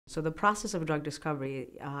So the process of drug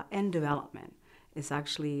discovery and development is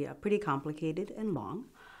actually pretty complicated and long.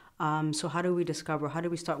 So how do we discover, how do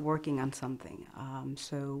we start working on something?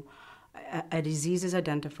 So a disease is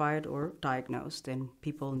identified or diagnosed, and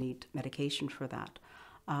people need medication for that.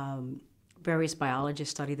 Various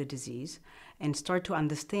biologists study the disease and start to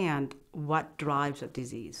understand what drives a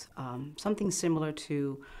disease. Something similar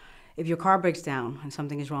to if your car breaks down and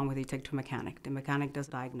something is wrong with it, you take to a mechanic. The mechanic does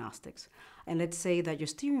diagnostics. And let's say that your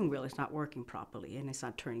steering wheel is not working properly and it's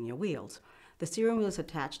not turning your wheels. The steering wheel is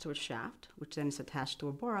attached to a shaft, which then is attached to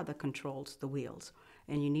a bar that controls the wheels.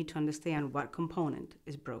 And you need to understand what component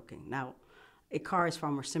is broken. Now, a car is far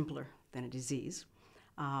more simpler than a disease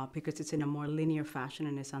because it's in a more linear fashion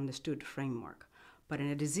and it's understood framework. But in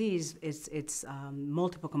a disease, it's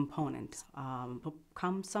multiple components,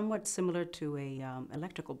 come somewhat similar to a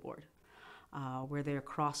electrical board, where they're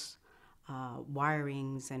cross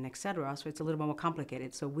wirings and et cetera. So it's a little bit more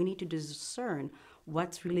complicated. So we need to discern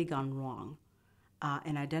what's really gone wrong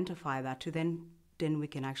and identify that to then we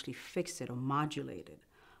can actually fix it or modulate it.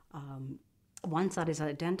 Once that is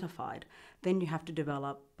identified, then you have to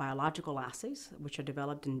develop biological assays, which are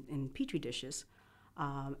developed in petri dishes.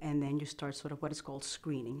 And then you start sort of what is called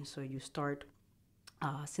screening. So you start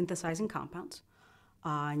synthesizing compounds,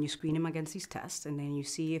 and you screen them against these tests, and then you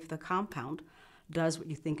see if the compound does what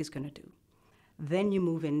you think it's going to do. Then you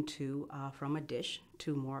move into, from a dish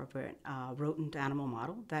to more of a rodent animal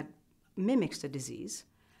model that mimics the disease,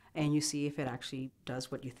 and you see if it actually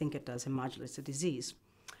does what you think it does and modulates the disease.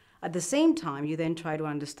 At the same time, you then try to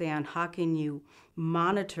understand how can you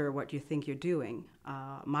monitor what you think you're doing,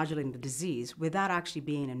 modulating the disease, without actually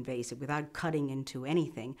being invasive, without cutting into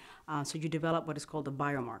anything. So you develop what is called a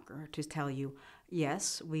biomarker to tell you,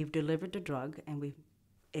 yes, we've delivered the drug and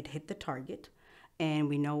it hit the target, and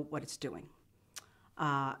we know what it's doing.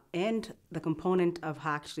 And the component of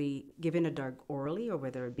actually giving a drug orally, or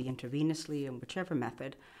whether it be intravenously, or whichever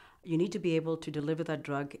method, you need to be able to deliver that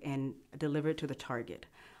drug and deliver it to the target.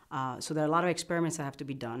 So there are a lot of experiments that have to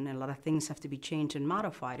be done, and a lot of things have to be changed and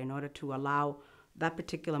modified in order to allow that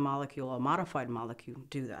particular molecule or modified molecule to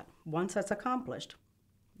do that. Once that's accomplished,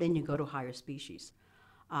 then you go to higher species.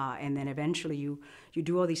 And then eventually you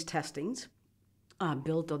do all these testings,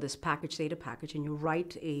 build all this package, data package, and you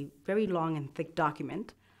write a very long and thick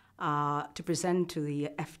document to present to the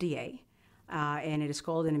FDA. And it is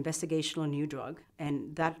called an investigational new drug.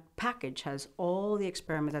 And that package has all the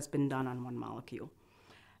experiments that's been done on one molecule.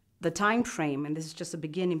 The time frame, and this is just the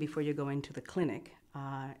beginning before you go into the clinic,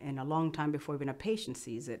 and a long time before even a patient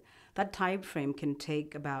sees it, that time frame can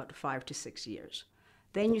take about 5 to 6 years.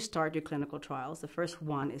 Then you start your clinical trials. The first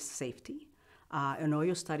one is safety. And all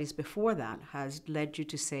your studies before that has led you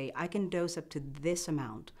to say, I can dose up to this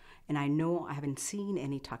amount, and I know I haven't seen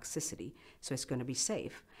any toxicity, so it's going to be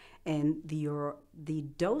safe. And the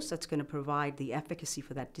dose that's going to provide the efficacy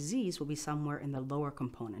for that disease will be somewhere in the lower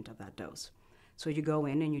component of that dose. So you go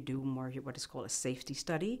in and you do more what is called a safety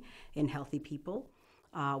study in healthy people.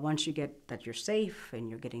 Once you get that you're safe and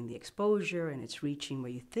you're getting the exposure and it's reaching where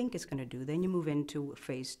you think it's going to do, then you move into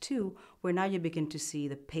phase 2, where now you begin to see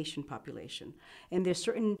the patient population. And there's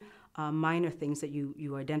certain minor things that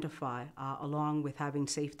you identify along with having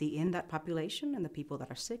safety in that population and the people that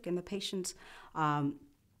are sick and the patients.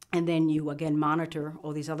 And then you, again, monitor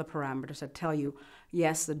all these other parameters that tell you,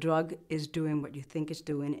 yes, the drug is doing what you think it's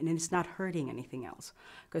doing, and it's not hurting anything else.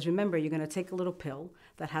 Because remember, you're going to take a little pill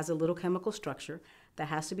that has a little chemical structure that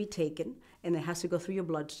has to be taken, and it has to go through your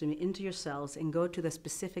bloodstream, into your cells, and go to the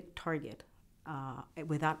specific target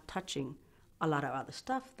without touching a lot of other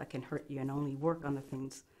stuff that can hurt you, and only work on the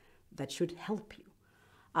things that should help you.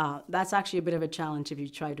 That's actually a bit of a challenge if you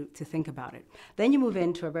try to think about it. Then you move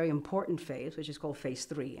into a very important phase, which is called phase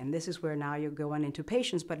 3. And this is where now you're going into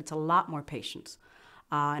patients, but it's a lot more patients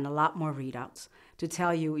and a lot more readouts to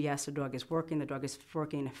tell you, yes, the drug is working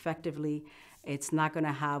effectively. It's not going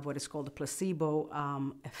to have what is called a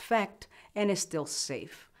placebo effect, and it's still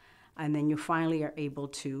safe. And then you finally are able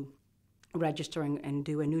to register and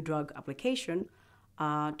do a new drug application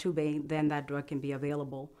then that drug can be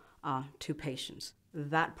available to patients.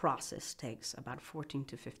 That process takes about 14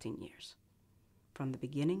 to 15 years, from the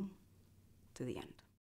beginning to the end.